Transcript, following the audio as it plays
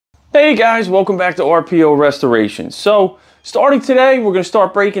Hey guys, welcome back to RPO Restoration. So starting today, we're going to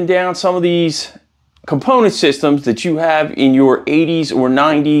start breaking down some of these component systems that you have in your 80s or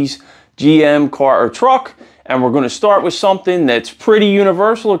 90s GM car or truck. And we're going to start with something that's pretty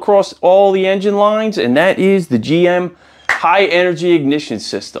universal across all the engine lines, and that is the GM high energy ignition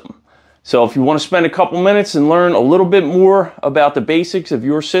system. So if you want to spend a couple minutes and learn a little bit more about the basics of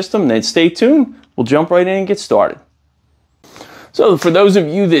your system, then stay tuned. We'll jump right in and get started. So for those of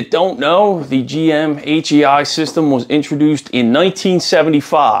you that don't know, the GM HEI system was introduced in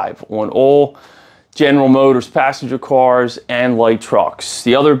 1975 on all General Motors passenger cars and light trucks.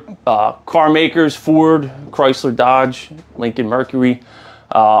 The other car makers, Ford, Chrysler, Dodge, Lincoln, Mercury,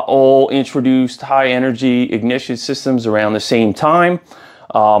 all introduced high energy ignition systems around the same time.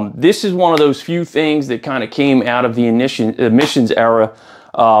 This is one of those few things that kind of came out of the emissions era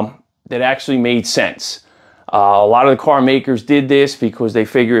that actually made sense. A lot of the car makers did this because they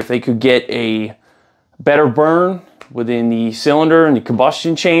figure if they could get a better burn within the cylinder and the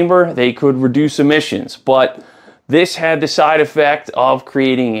combustion chamber, they could reduce emissions. But this had the side effect of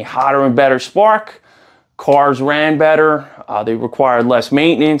creating a hotter and better spark. Cars ran better. They required less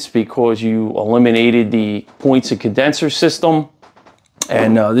maintenance because you eliminated the points and condenser system.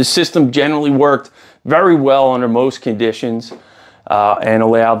 And this system generally worked very well under most conditions. And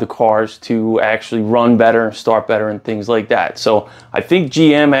allowed the cars to actually run better, start better, and things like that. So I think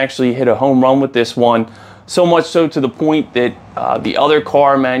GM actually hit a home run with this one, so much so to the point that the other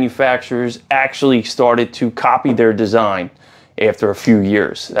car manufacturers actually started to copy their design after a few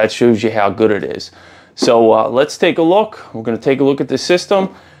years. That shows you how good it is. So let's take a look. We're going to take a look at the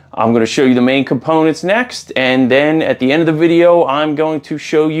system. I'm going to show you the main components next, and then at the end of the video, I'm going to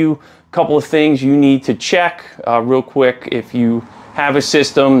show you a couple of things you need to check real quick if you have a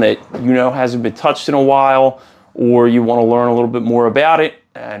system that you know hasn't been touched in a while, or you want to learn a little bit more about it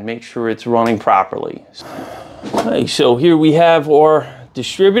and make sure it's running properly. Okay, so here we have our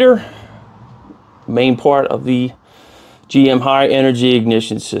distributor, main part of the GM high energy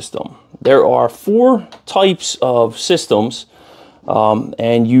ignition system. There are 4 types of systems,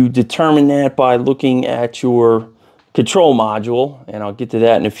 and you determine that by looking at your control module, and I'll get to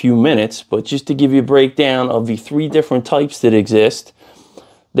that in a few minutes. But just to give you a breakdown of the 3 different types that exist,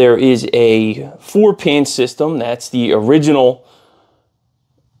 there is a 4-pin system. That's the original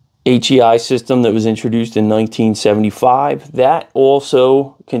HEI system that was introduced in 1975. That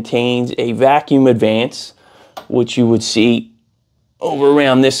also contains a vacuum advance, which you would see over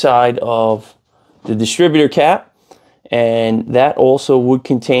around this side of the distributor cap. And that also would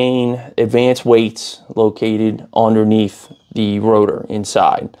contain advanced weights located underneath the rotor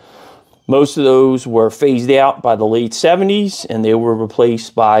inside. Most of those were phased out by the late 70s, and they were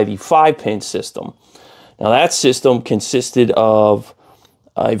replaced by the 5-pin system. Now that system consisted of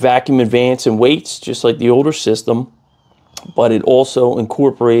a vacuum advance and weights, just like the older system, but it also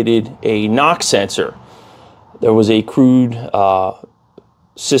incorporated a knock sensor. There was a crude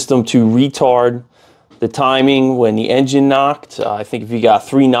system to retard the timing when the engine knocked. I think if you got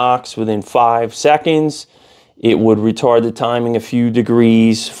 3 knocks within 5 seconds, it would retard the timing a few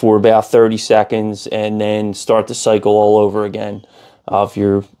degrees for about 30 seconds and then start the cycle all over again. If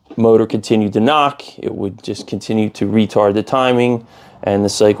your motor continued to knock, it would just continue to retard the timing and the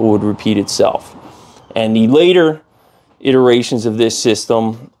cycle would repeat itself. And the later iterations of this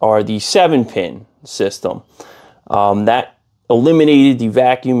system are the 7-pin system. That eliminated the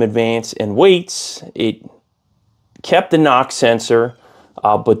vacuum advance and weights. It kept the knock sensor,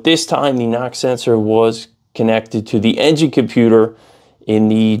 but this time the knock sensor was connected to the engine computer in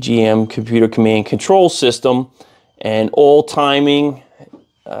the GM computer command control system, and all timing,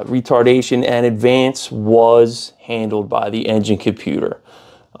 retardation, and advance was handled by the engine computer.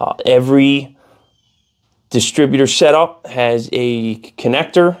 Every distributor setup has a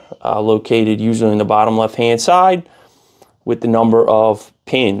connector located usually in the bottom left-hand side with the number of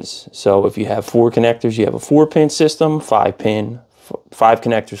pins. So if you have 4 connectors, you have a 4-pin system, 5-pin, 5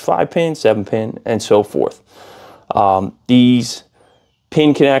 connectors, 5-pin, 7-pin, and so forth. These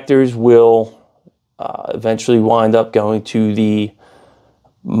pin connectors will eventually wind up going to the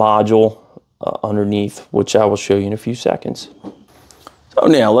module underneath, which I will show you in a few seconds. So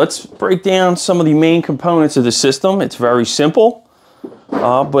now let's break down some of the main components of the system. It's very simple,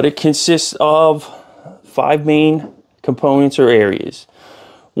 but it consists of 5 main components or areas.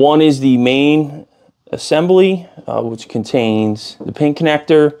 One is the main assembly, which contains the pin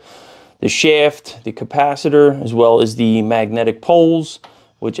connector, the shaft, the capacitor, as well as the magnetic poles,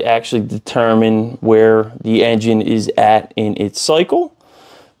 which actually determine where the engine is at in its cycle.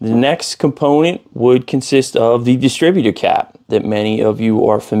 The next component would consist of the distributor cap that many of you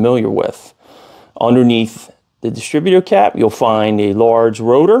are familiar with. Underneath the distributor cap, you'll find a large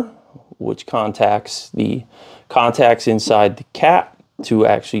rotor, which contacts the contacts inside the cap to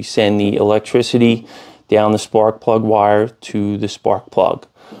actually send the electricity down the spark plug wire to the spark plug.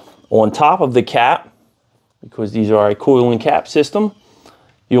 On top of the cap, because these are a coil and cap system,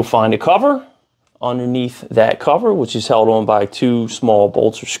 you'll find a cover. Underneath that cover, which is held on by two small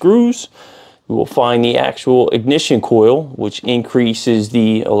bolts or screws, you will find the actual ignition coil, which increases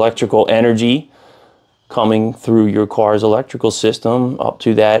the electrical energy coming through your car's electrical system up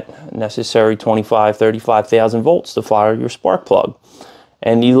to that necessary 35,000 volts to fire your spark plug.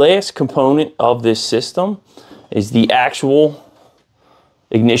 And the last component of this system is the actual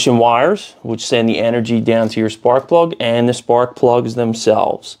ignition wires, which send the energy down to your spark plug, and the spark plugs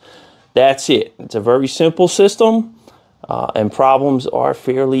themselves. That's it. It's a very simple system, and problems are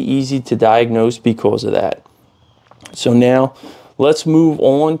fairly easy to diagnose because of that. So now let's move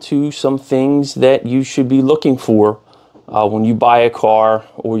on to some things that you should be looking for when you buy a car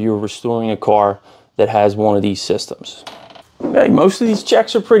or you're restoring a car that has one of these systems. Okay, most of these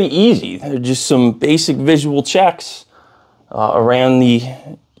checks are pretty easy. They're just some basic visual checks around the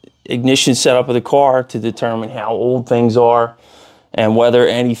ignition setup of the car to determine how old things are and whether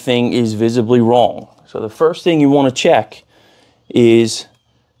anything is visibly wrong. So the first thing you want to check is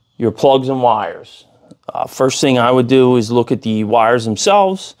your plugs and wires. First thing I would do is look at the wires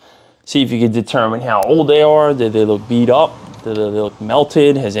themselves, see if you can determine how old they are. Do they look beat up? Do they look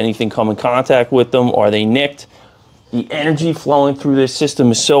melted? Has anything come in contact with them? Are they nicked? The energy flowing through this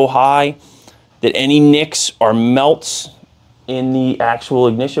system is so high that any nicks or melts in the actual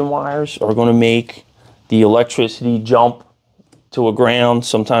ignition wires are going to make the electricity jump to a ground.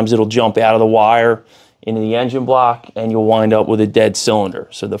 Sometimes it'll jump out of the wire into the engine block and you'll wind up with a dead cylinder.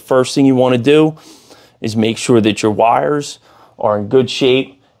 So the first thing you want to do is make sure that your wires are in good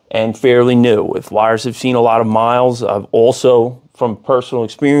shape and fairly new. If wires have seen a lot of miles, I've also, from personal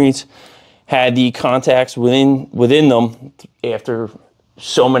experience, had the contacts within them after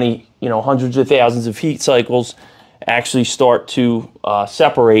so many, hundreds of thousands of heat cycles actually start to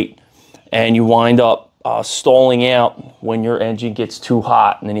separate, and you wind up stalling out when your engine gets too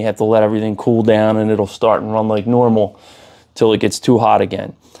hot, and then you have to let everything cool down and it'll start and run like normal till it gets too hot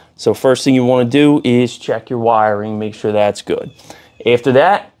again. So first thing you want to do is check your wiring, make sure that's good. After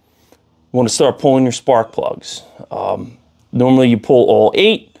that, you want to start pulling your spark plugs. Normally you pull all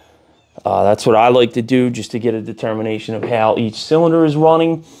 8. That's what I like to do just to get a determination of how each cylinder is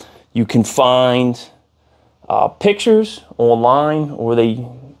running. You can find pictures online, or they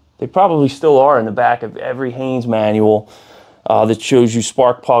probably still are in the back of every Haynes manual that shows you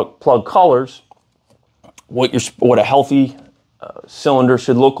spark plug colors, what a healthy cylinder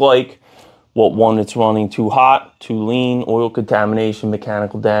should look like, what one that's running too hot, too lean, oil contamination,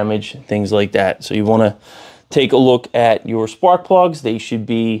 mechanical damage, things like that. So you want to take a look at your spark plugs. They should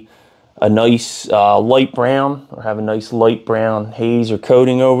be a nice light brown, or have a nice light brown haze or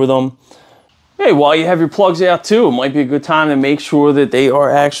coating over them. Hey, while you have your plugs out too, it might be a good time to make sure that they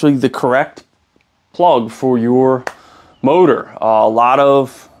are actually the correct plug for your motor. A lot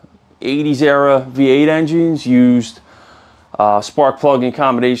of 80s era V8 engines used spark plug in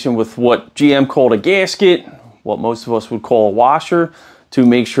combination with what GM called a gasket, what most of us would call a washer, to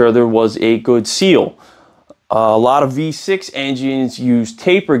make sure there was a good seal. A lot of V6 engines use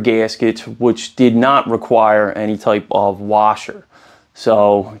taper gaskets, which did not require any type of washer.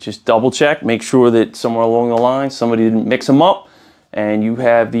 So just double check, make sure that somewhere along the line somebody didn't mix them up and you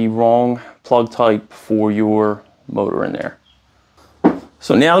have the wrong plug type for your motor in there.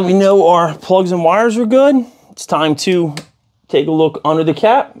 So now that we know our plugs and wires are good, it's time to take a look under the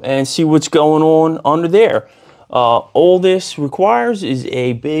cap and see what's going on under there. All this requires is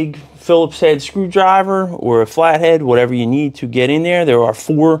a big Phillips head screwdriver or a flathead, whatever you need to get in there. There are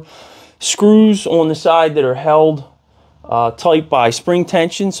 4 screws on the side that are held tight by spring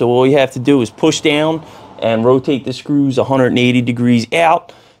tension, so all you have to do is push down and rotate the screws 180 degrees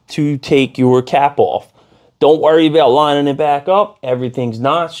out to take your cap off. Don't worry about lining it back up. Everything's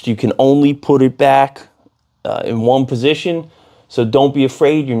notched. You can only put it back in one position, so don't be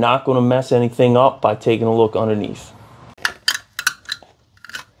afraid. You're not going to mess anything up by taking a look underneath.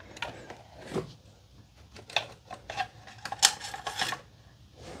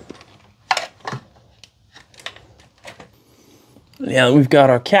 Now that we've got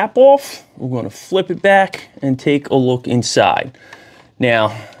our cap off, we're going to flip it back and take a look inside. Now,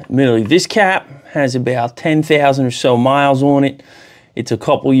 admittedly, this cap has about 10,000 or so miles on it. It's a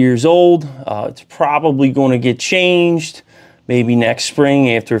couple years old. It's probably going to get changed, maybe next spring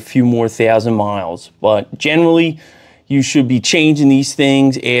after a few more thousand miles. But generally, you should be changing these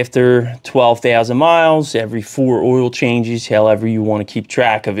things after 12,000 miles, every 4 oil changes, however you want to keep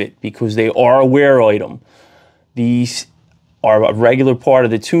track of it, because they are a wear item. These are a regular part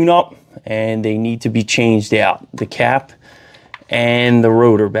of the tune-up, and they need to be changed out, the cap and the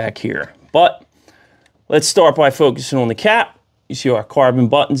rotor back here. But let's start by focusing on the cap. You see our carbon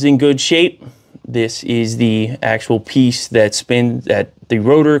button's in good shape. This is the actual piece that spins, that the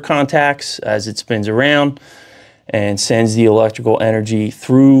rotor contacts as it spins around and sends the electrical energy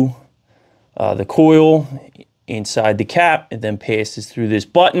through the coil inside the cap, and then passes through this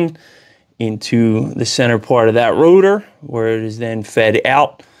button into the center part of that rotor, where it is then fed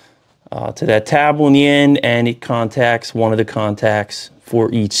out to that tab on the end, and it contacts one of the contacts for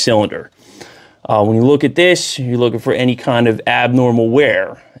each cylinder. When you look at this, you're looking for any kind of abnormal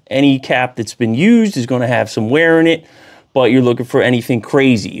wear. Any cap that's been used is going to have some wear in it, but you're looking for anything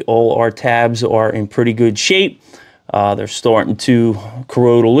crazy. All our tabs are in pretty good shape. They're starting to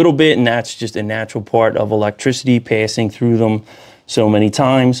corrode a little bit, and that's just a natural part of electricity passing through them so many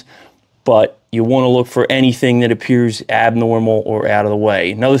times. But you want to look for anything that appears abnormal or out of the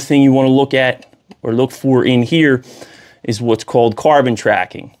way. Another thing you want to look at or look for in here is what's called carbon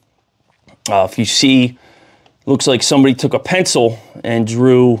tracking. If you see, looks like somebody took a pencil and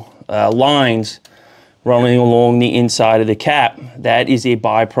drew lines running along the inside of the cap, that is a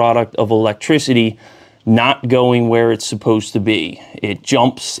byproduct of electricity not going where it's supposed to be. It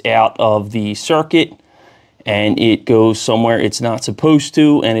jumps out of the circuit and it goes somewhere it's not supposed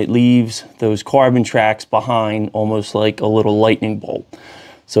to, and it leaves those carbon tracks behind almost like a little lightning bolt.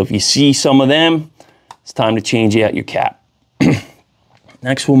 So if you see some of them, it's time to change out your cap.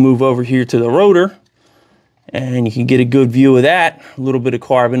 Next, we'll move over here to the rotor, and you can get a good view of that. A little bit of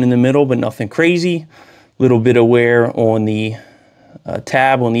carbon in the middle, but nothing crazy. A little bit of wear on the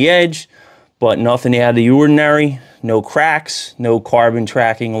tab on the edge, but nothing out of the ordinary. No cracks, no carbon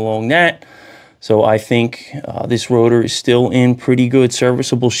tracking along that. So I think this rotor is still in pretty good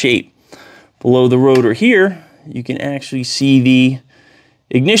serviceable shape. Below the rotor here, you can actually see the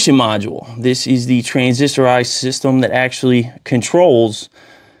ignition module. This is the transistorized system that actually controls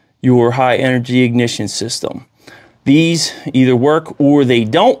your high energy ignition system. These either work or they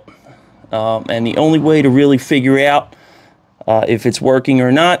don't. And the only way to really figure out if it's working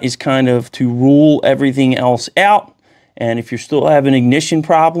or not is kind of to rule everything else out. And if you're still having ignition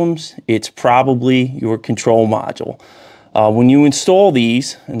problems, it's probably your control module. When you install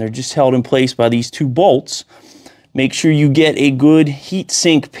these, and they're just held in place by these 2 bolts, make sure you get a good heat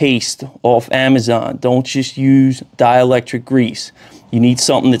sink paste off Amazon. Don't just use dielectric grease. You need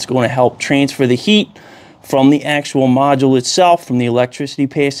something that's going to help transfer the heat from the actual module itself, from the electricity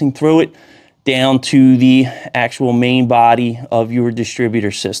passing through it, down to the actual main body of your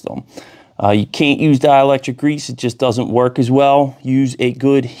distributor system. You can't use dielectric grease, it just doesn't work as well. Use a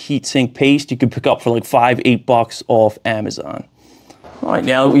good heatsink paste you can pick up for like $5, $8 off Amazon. All right,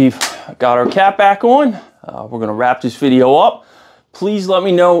 now that we've got our cap back on, we're gonna wrap this video up. Please let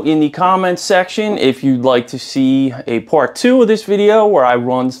me know in the comments section if you'd like to see a part 2 of this video where I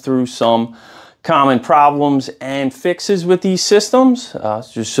run through some common problems and fixes with these systems.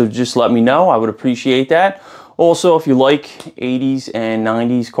 Just let me know, I would appreciate that. Also, if you like 80s and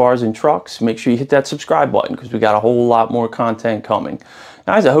 90s cars and trucks, make sure you hit that subscribe button because we got a whole lot more content coming.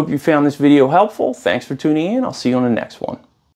 Guys, I hope you found this video helpful. Thanks for tuning in. I'll see you on the next one.